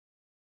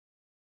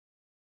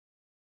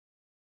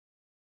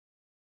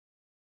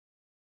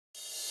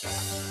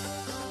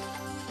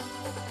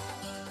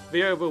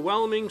The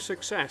overwhelming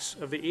success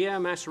of the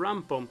EMS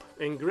ram pump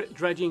in grit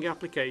dredging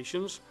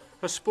applications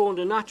has spawned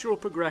a natural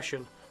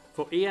progression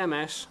for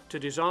EMS to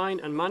design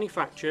and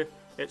manufacture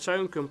its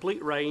own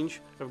complete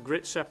range of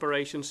grit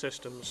separation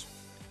systems.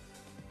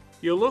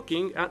 You're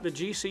looking at the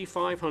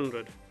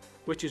GC500,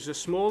 which is the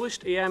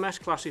smallest EMS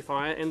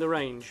classifier in the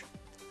range.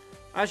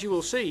 As you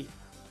will see,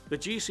 the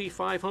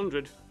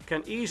GC500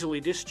 can easily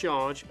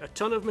discharge a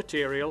ton of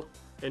material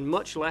in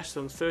much less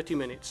than 30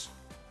 minutes.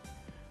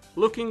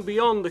 Looking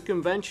beyond the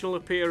conventional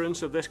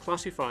appearance of this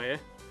classifier,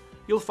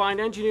 you'll find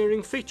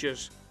engineering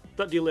features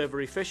that deliver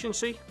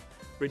efficiency,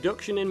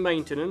 reduction in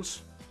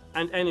maintenance,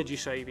 and energy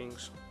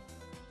savings.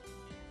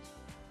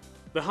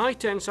 The high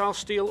tensile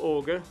steel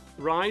auger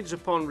rides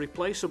upon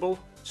replaceable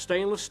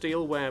stainless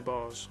steel wear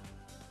bars.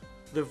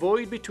 The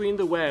void between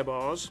the wear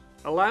bars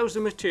allows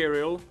the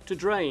material to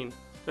drain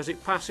as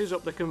it passes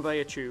up the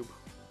conveyor tube.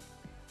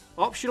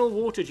 Optional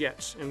water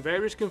jets in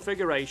various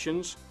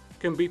configurations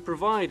can be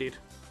provided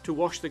to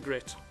wash the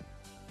grit.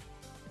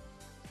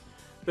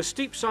 The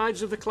steep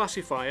sides of the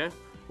classifier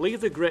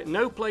leave the grit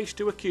no place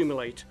to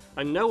accumulate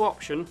and no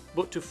option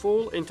but to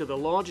fall into the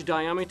large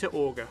diameter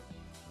auger.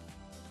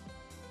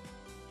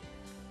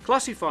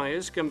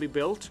 Classifiers can be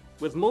built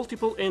with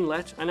multiple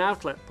inlet and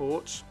outlet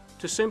ports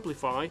to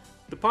simplify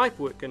the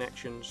pipework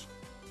connections.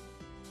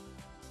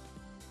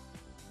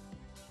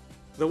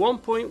 The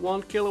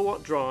 1.1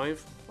 kilowatt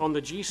drive on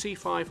the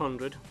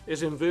GC500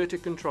 is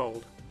inverter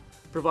controlled,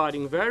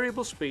 providing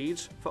variable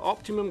speeds for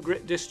optimum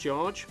grit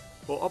discharge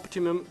or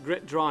optimum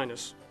grit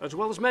dryness, as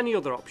well as many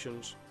other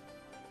options.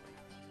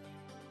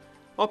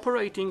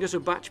 Operating as a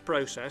batch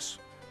process,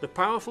 the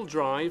powerful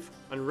drive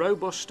and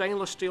robust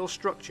stainless steel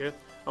structure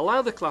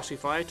allow the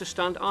classifier to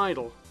stand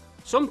idle,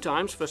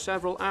 sometimes for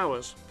several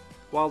hours,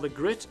 while the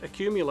grit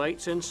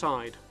accumulates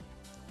inside.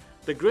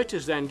 The grit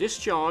is then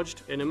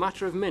discharged in a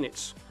matter of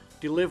minutes,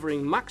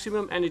 delivering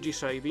maximum energy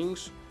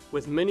savings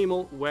with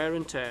minimal wear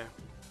and tear.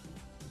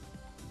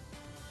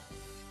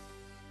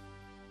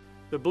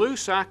 The blue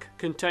sack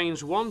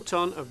contains 1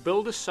 ton of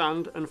builder's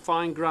sand and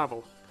fine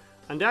gravel,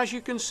 and as you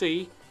can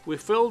see, we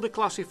filled the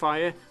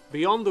classifier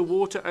beyond the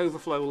water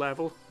overflow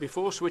level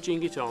before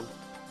switching it on.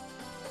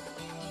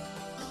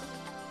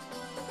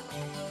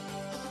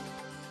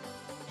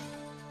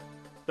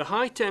 The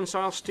high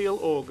tensile steel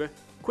auger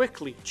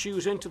quickly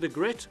chews into the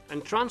grit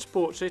and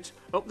transports it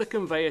up the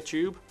conveyor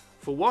tube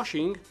for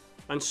washing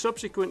and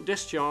subsequent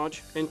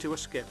discharge into a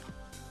skip.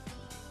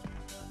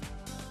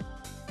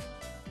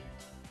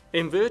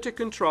 Inverter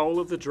control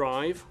of the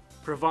drive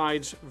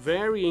provides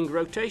varying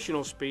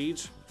rotational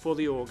speeds for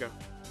the auger.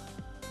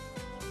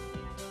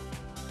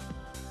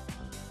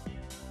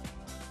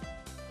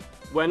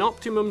 When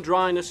optimum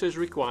dryness is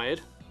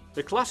required,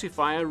 the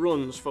classifier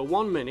runs for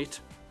 1 minute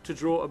to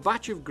draw a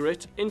batch of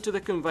grit into the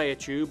conveyor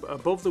tube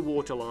above the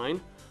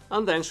waterline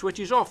and then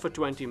switches off for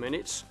 20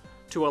 minutes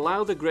to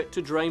allow the grit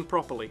to drain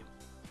properly.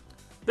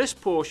 This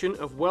portion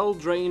of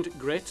well-drained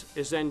grit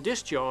is then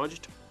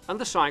discharged and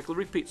the cycle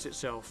repeats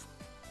itself.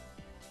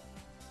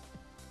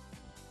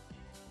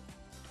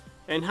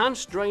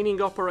 Enhanced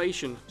draining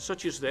operation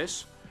such as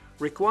this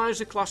requires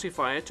the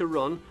classifier to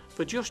run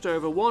for just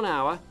over 1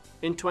 hour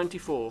in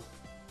 24.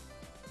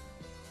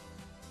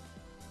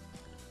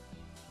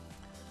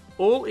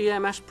 All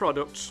EMS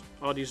products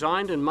are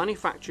designed and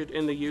manufactured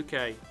in the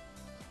UK.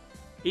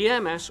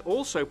 EMS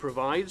also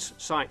provides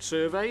site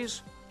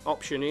surveys,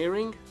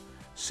 optioneering,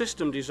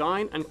 system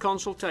design and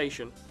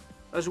consultation,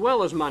 as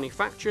well as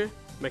manufacture,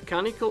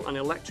 mechanical and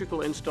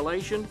electrical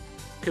installation,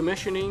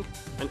 commissioning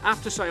and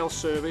after-sales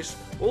service,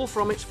 all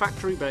from its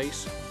factory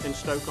base in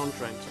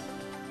Stoke-on-Trent.